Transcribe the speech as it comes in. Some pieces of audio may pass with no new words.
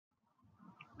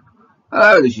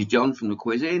Hello, this is John from the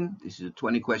Quiz In. This is a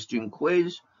 20-question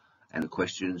quiz, and the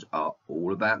questions are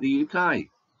all about the UK.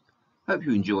 Hope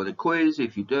you enjoy the quiz.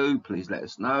 If you do, please let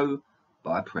us know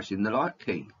by pressing the like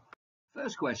key.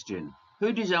 First question: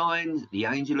 who designed the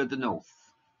Angel of the North?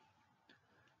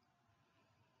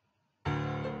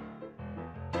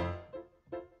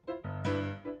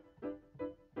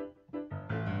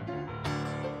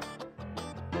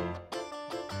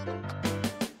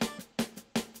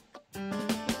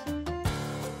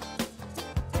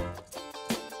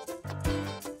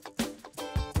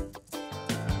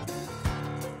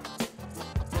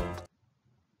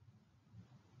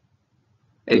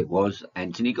 It was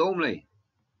Anthony Gormley.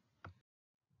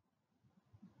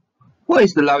 What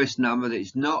is the lowest number that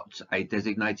is not a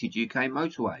designated UK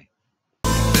motorway?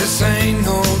 This ain't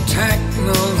no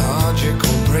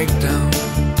technological breakdown.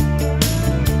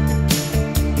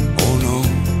 Oh no,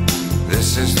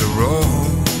 this is the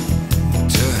road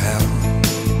to hell.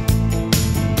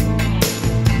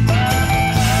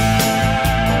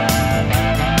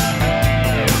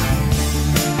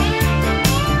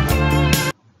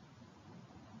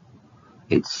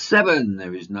 It's 7.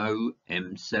 There is no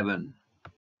M7.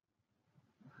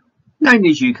 Name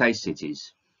these UK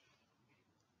cities.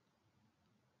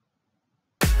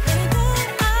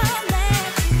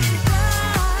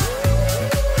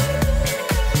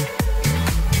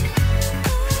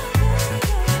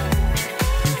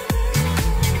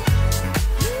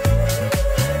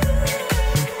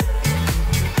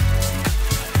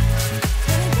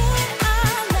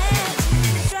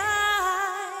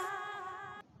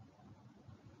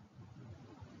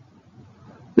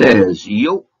 There's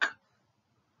York,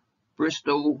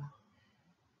 Bristol,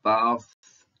 Bath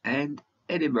and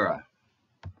Edinburgh.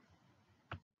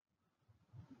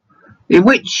 In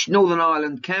which Northern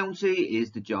Ireland county is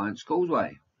the Giant's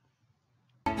Causeway?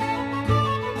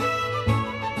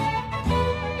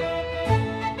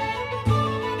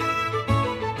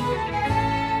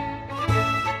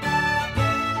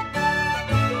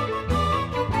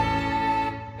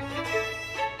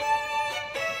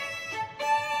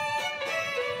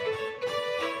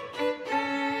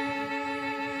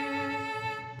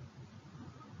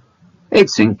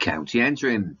 It's in County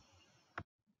Antrim.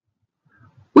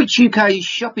 Which UK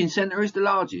shopping centre is the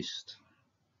largest?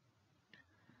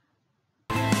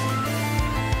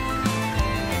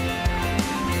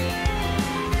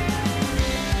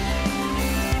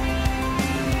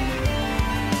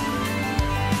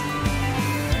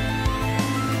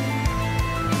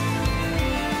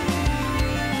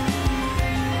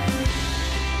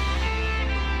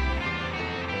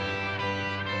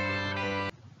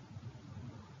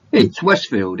 It's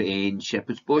Westfield in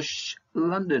Shepherd's Bush,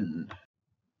 London.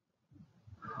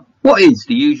 What is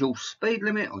the usual speed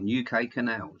limit on UK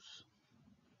canals?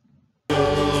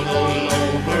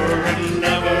 And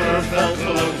never felt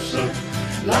closer.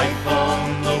 Life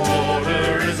on the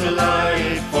water is a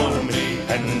life for me.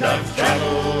 And I've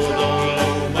traveled all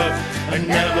over and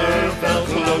never felt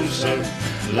closer.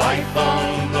 Life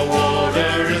on the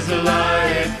water is a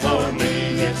life for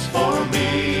me. It's for me.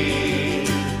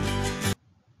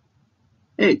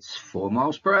 It's 4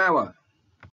 miles per hour.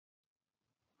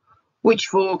 Which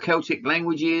 4 Celtic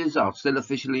languages are still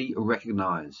officially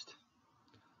recognised?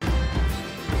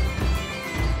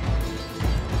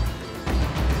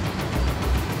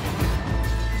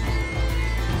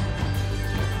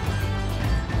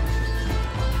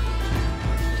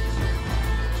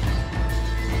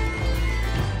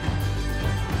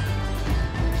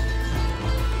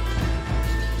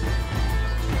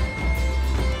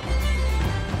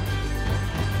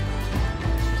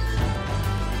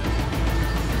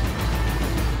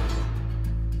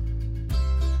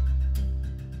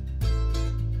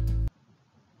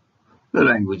 The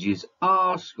languages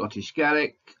are Scottish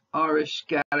Gaelic, Irish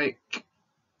Gaelic,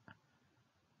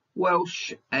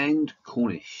 Welsh and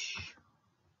Cornish.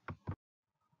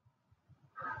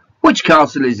 Which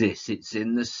castle is this? It's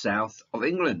in the south of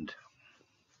England.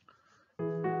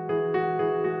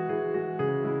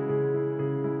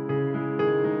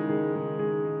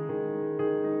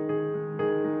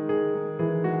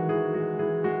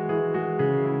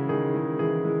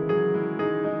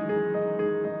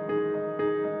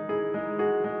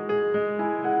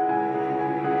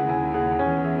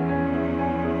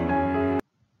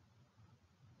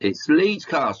 It's Leeds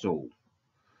Castle.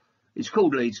 It's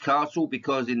called Leeds Castle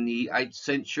because in the 8th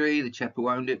century the chap who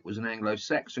owned it was an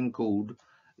Anglo-Saxon called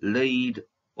Lead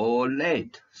or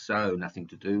Led, so nothing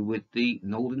to do with the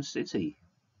northern city.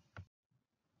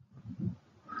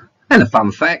 And a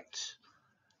fun fact,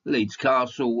 Leeds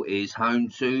Castle is home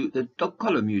to the Dog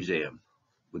Collar Museum.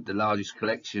 with the largest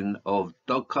collection of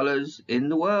dog collars in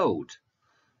the world?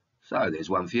 So there's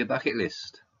one for your bucket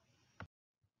list.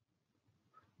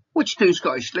 Which two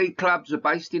Scottish league clubs are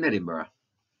based in Edinburgh?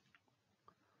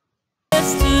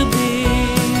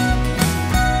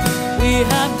 We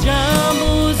have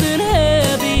jumbles and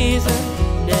heavies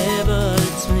and never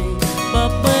swing.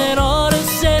 But when all is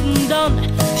said and done,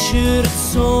 should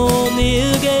it's only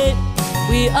again,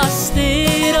 we are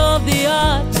state of the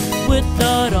art with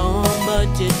our own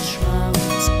budget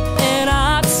trams and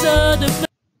hearts of the.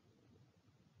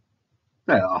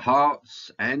 They are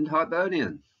Hearts and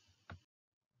Hibernian.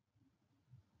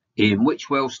 In which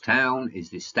Welsh town is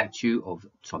the statue of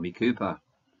Tommy Cooper?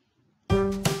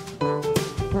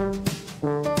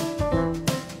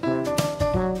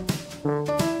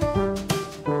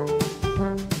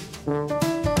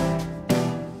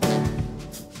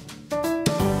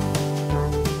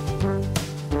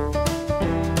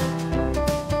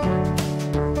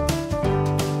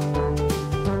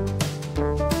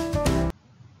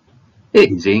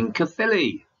 It is in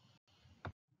Caerphilly.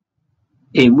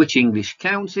 In which English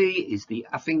county is the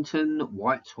Uffington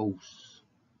White Horse?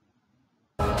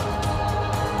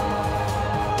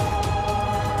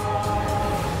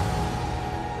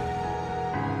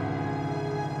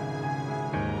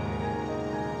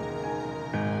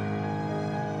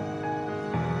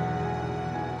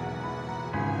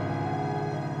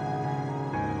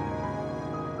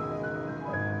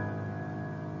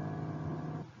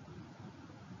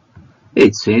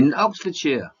 It's in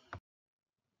Oxfordshire.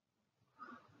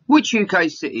 Which UK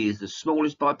city is the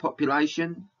smallest by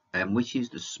population and which is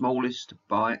the smallest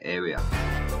by area?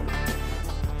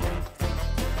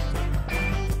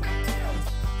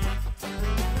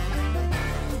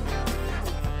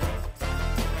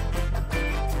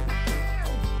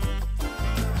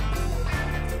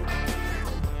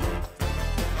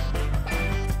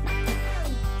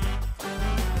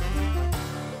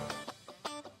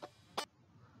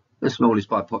 The smallest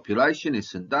by population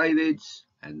is St David's,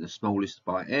 and the smallest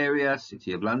by area,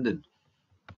 City of London.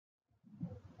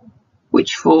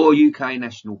 Which 4 UK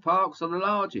national parks are the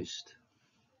largest?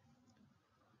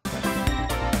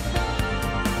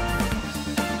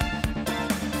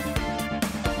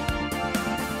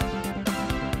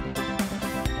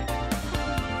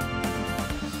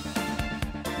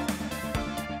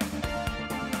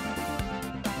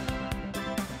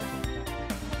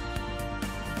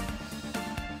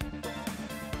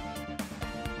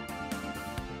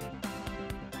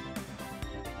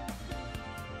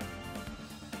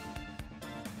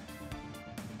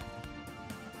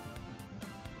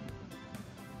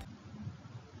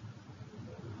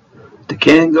 The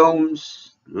Cairngorms,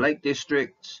 Lake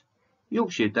District,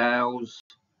 Yorkshire Dales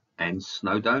and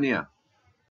Snowdonia.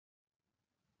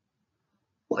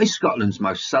 What is Scotland's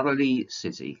most southerly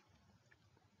city?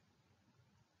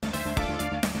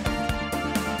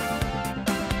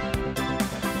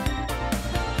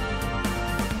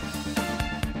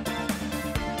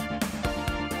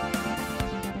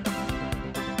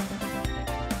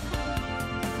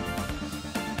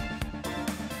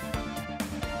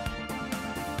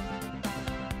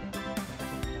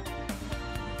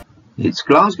 It's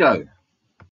Glasgow.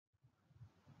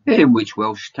 In which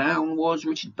Welsh town was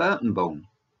Richard Burton born?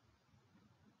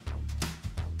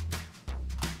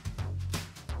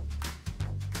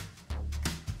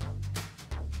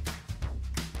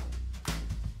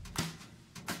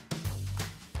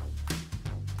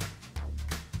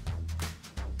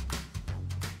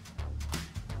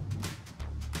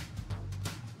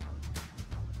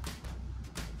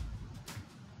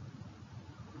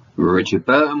 Richard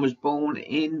Burton was born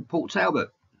in Port Talbot.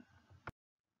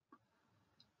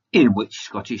 In which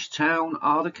Scottish town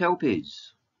are the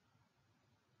Kelpies?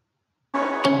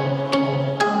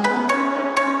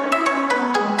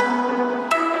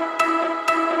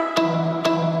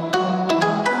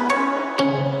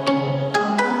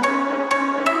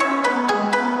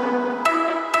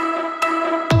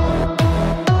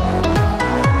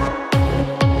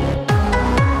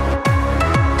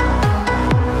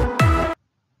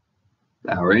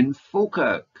 They're in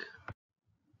Falkirk.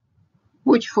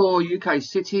 Which 4 UK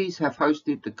cities have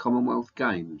hosted the Commonwealth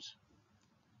Games?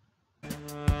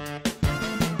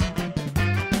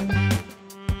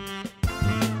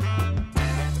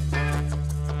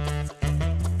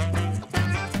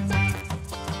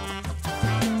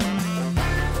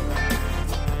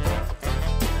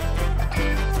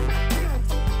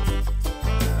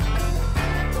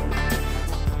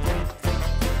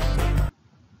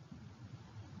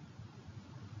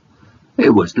 It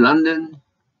was London,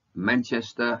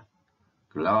 Manchester,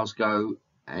 Glasgow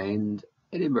and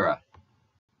Edinburgh.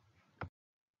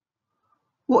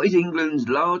 What is England's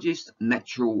largest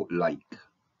natural lake?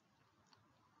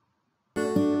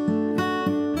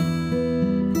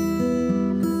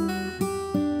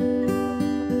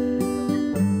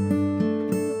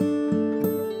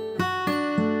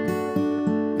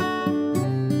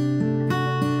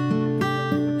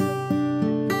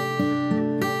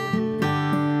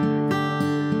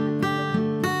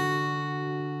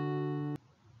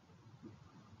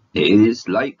 It is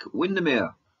Lake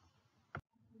Windermere.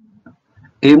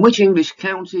 In which English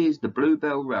county is the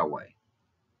Bluebell Railway?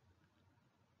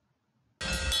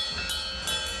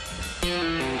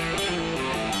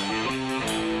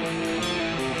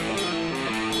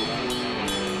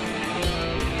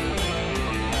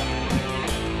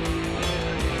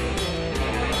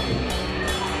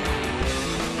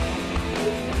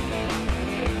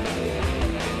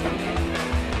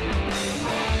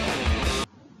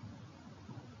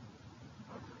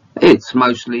 It's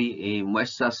mostly in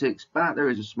West Sussex, but there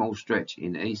is a small stretch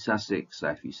in East Sussex, so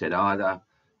if you said either,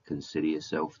 consider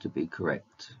yourself to be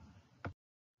correct.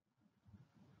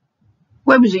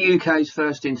 Where was the UK's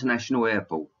first international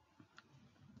airport?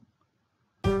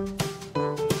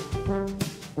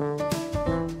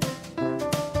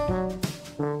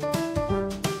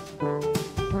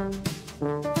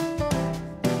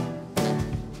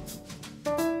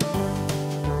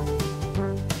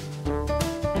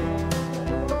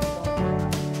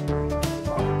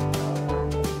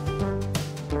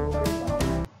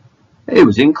 It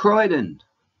was in Croydon.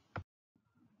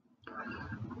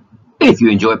 If you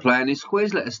enjoy playing this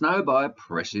quiz, let us know by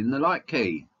pressing the like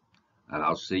key. And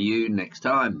I'll see you next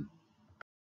time.